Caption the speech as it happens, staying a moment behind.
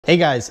Hey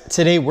guys,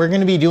 today we're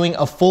going to be doing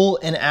a full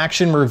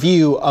in-action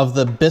review of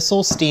the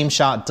Bissell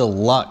SteamShot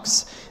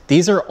Deluxe.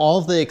 These are all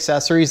of the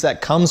accessories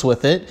that comes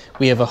with it.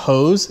 We have a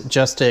hose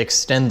just to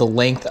extend the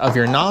length of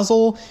your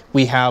nozzle.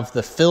 We have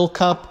the fill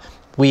cup.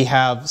 We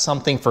have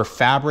something for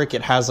fabric.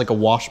 It has like a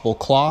washable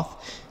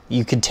cloth.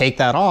 You could take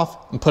that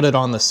off and put it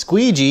on the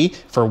squeegee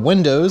for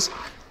windows.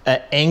 An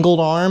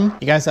angled arm.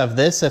 You guys have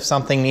this if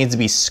something needs to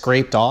be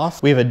scraped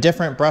off. We have a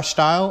different brush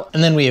style,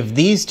 and then we have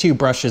these two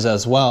brushes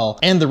as well.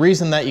 And the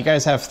reason that you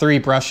guys have three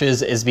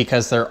brushes is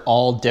because they're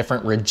all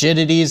different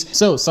rigidities.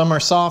 So some are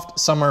soft,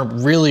 some are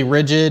really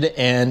rigid,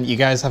 and you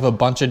guys have a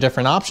bunch of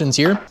different options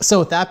here. So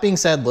with that being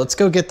said, let's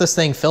go get this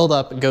thing filled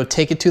up, go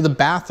take it to the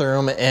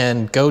bathroom,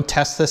 and go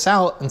test this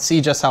out and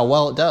see just how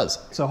well it does.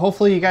 So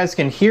hopefully you guys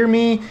can hear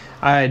me.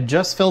 I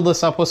just filled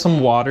this up with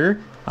some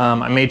water.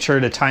 I made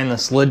sure to tighten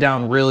this lid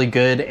down really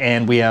good,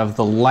 and we have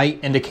the light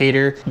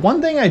indicator.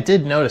 One thing I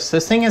did notice,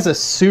 this thing has a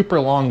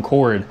super long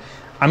cord.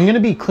 I'm gonna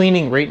be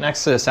cleaning right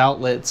next to this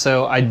outlet,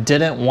 so I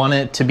didn't want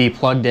it to be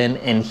plugged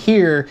in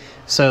here.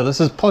 So this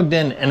is plugged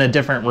in a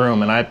different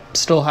room, and I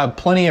still have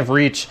plenty of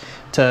reach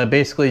to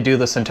basically do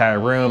this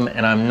entire room,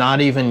 and I'm not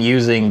even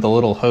using the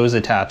little hose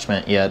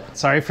attachment yet.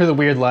 Sorry for the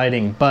weird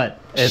lighting, but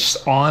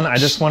it's on. I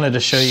just wanted to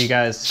show you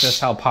guys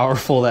just how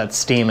powerful that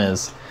steam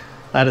is.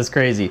 That is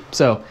crazy.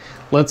 So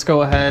let's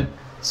go ahead,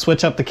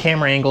 switch up the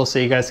camera angle so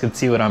you guys can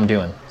see what I'm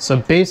doing. So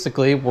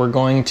basically, we're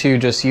going to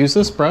just use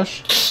this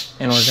brush,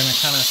 and we're gonna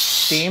kind of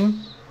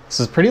steam. This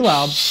is pretty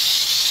loud,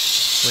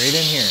 right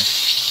in here.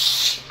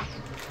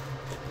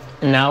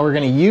 And now we're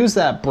gonna use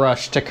that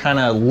brush to kind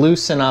of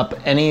loosen up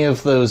any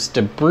of those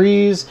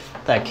debris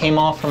that came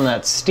off from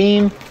that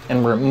steam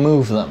and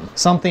remove them.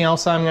 Something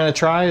else I'm gonna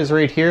try is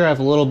right here. I have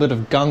a little bit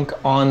of gunk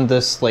on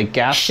this like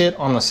gasket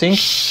on the sink.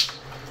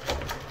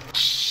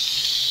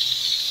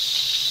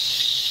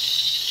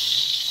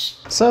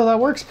 So that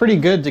works pretty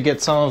good to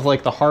get some of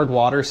like the hard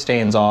water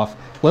stains off.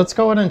 Let's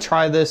go ahead and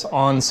try this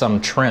on some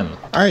trim.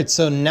 All right,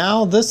 so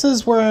now this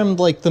is where I'm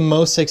like the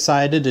most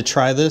excited to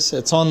try this.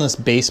 It's on this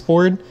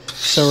baseboard.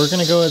 So we're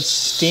gonna go ahead and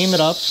steam it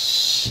up.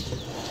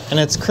 And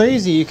it's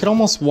crazy, you could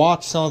almost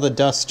watch some of the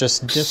dust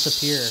just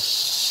disappear.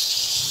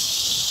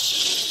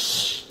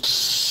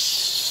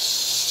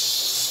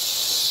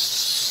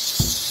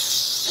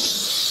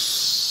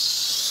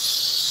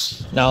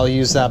 Now I'll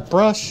use that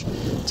brush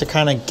to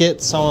kind of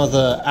get some of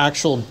the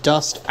actual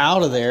dust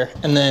out of there.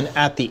 And then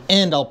at the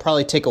end, I'll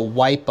probably take a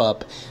wipe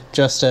up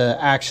just to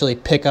actually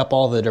pick up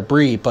all the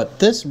debris. But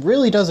this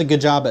really does a good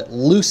job at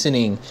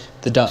loosening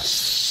the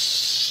dust.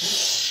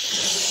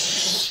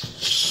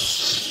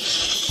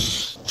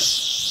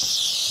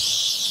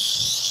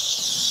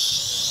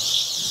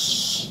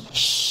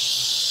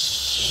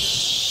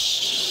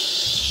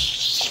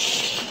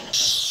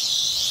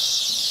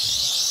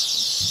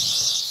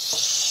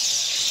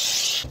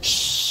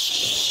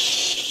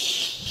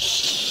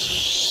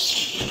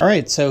 All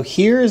right, so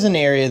here's an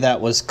area that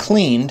was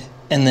cleaned,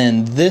 and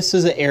then this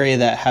is an area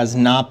that has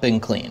not been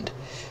cleaned.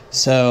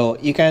 So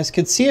you guys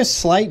could see a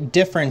slight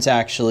difference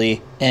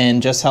actually in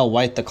just how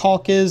white the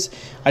caulk is.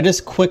 I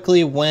just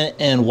quickly went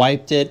and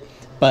wiped it,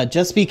 but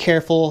just be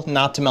careful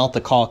not to melt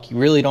the caulk. You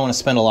really don't want to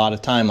spend a lot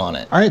of time on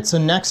it. All right, so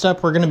next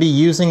up, we're gonna be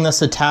using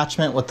this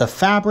attachment with the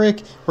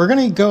fabric. We're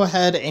gonna go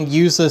ahead and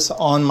use this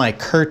on my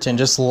curtain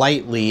just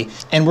lightly,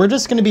 and we're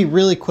just gonna be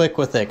really quick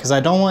with it because I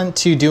don't want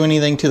to do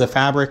anything to the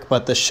fabric,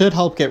 but this should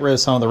help get rid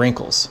of some of the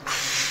wrinkles.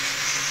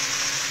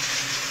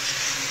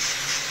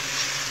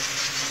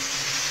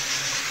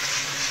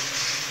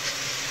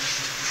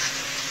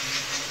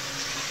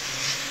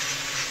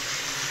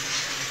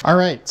 All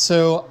right,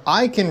 so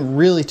I can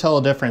really tell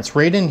a difference.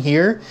 Right in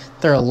here,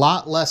 there are a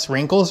lot less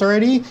wrinkles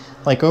already.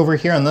 Like over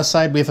here on this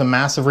side, we have a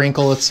massive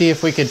wrinkle. Let's see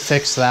if we could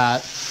fix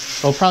that.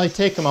 It'll probably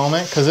take a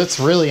moment because it's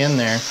really in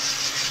there,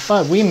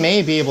 but we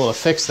may be able to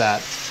fix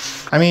that.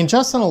 I mean,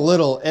 just in a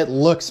little, it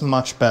looks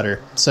much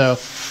better. So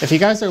if you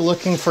guys are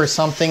looking for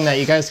something that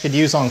you guys could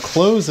use on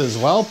clothes as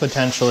well,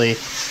 potentially,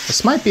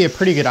 this might be a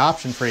pretty good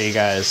option for you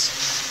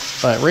guys.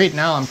 But right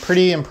now, I'm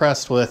pretty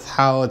impressed with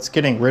how it's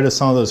getting rid of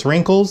some of those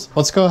wrinkles.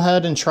 Let's go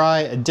ahead and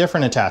try a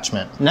different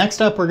attachment. Next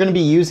up, we're gonna be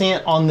using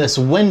it on this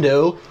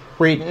window.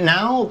 Right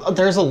now,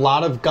 there's a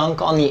lot of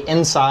gunk on the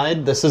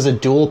inside. This is a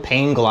dual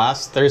pane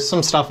glass. There's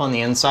some stuff on the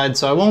inside,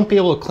 so I won't be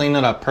able to clean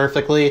it up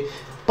perfectly.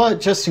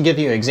 But just to give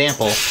you an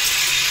example,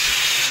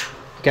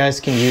 you guys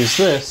can use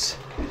this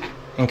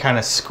and kind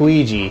of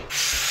squeegee.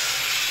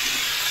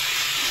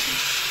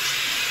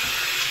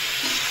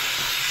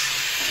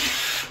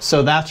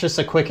 So that's just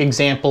a quick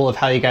example of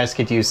how you guys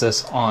could use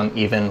this on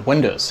even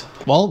windows.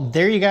 Well,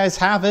 there you guys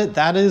have it.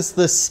 That is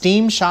the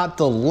SteamShot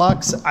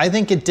Deluxe. I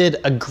think it did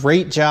a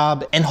great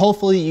job, and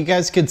hopefully you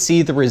guys could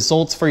see the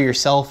results for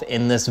yourself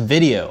in this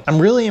video. I'm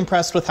really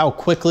impressed with how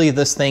quickly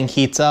this thing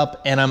heats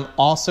up, and I'm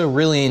also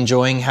really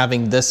enjoying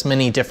having this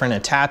many different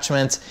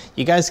attachments.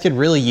 You guys could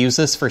really use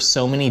this for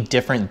so many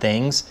different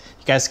things.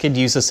 You guys could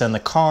use this in the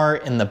car,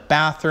 in the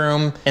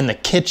bathroom, in the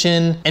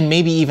kitchen, and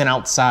maybe even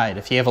outside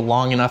if you have a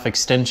long enough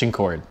extension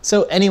cord.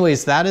 So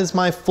anyways, that is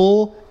my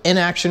full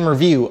in-action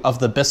review of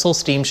the Bissell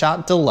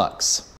SteamShot Deluxe.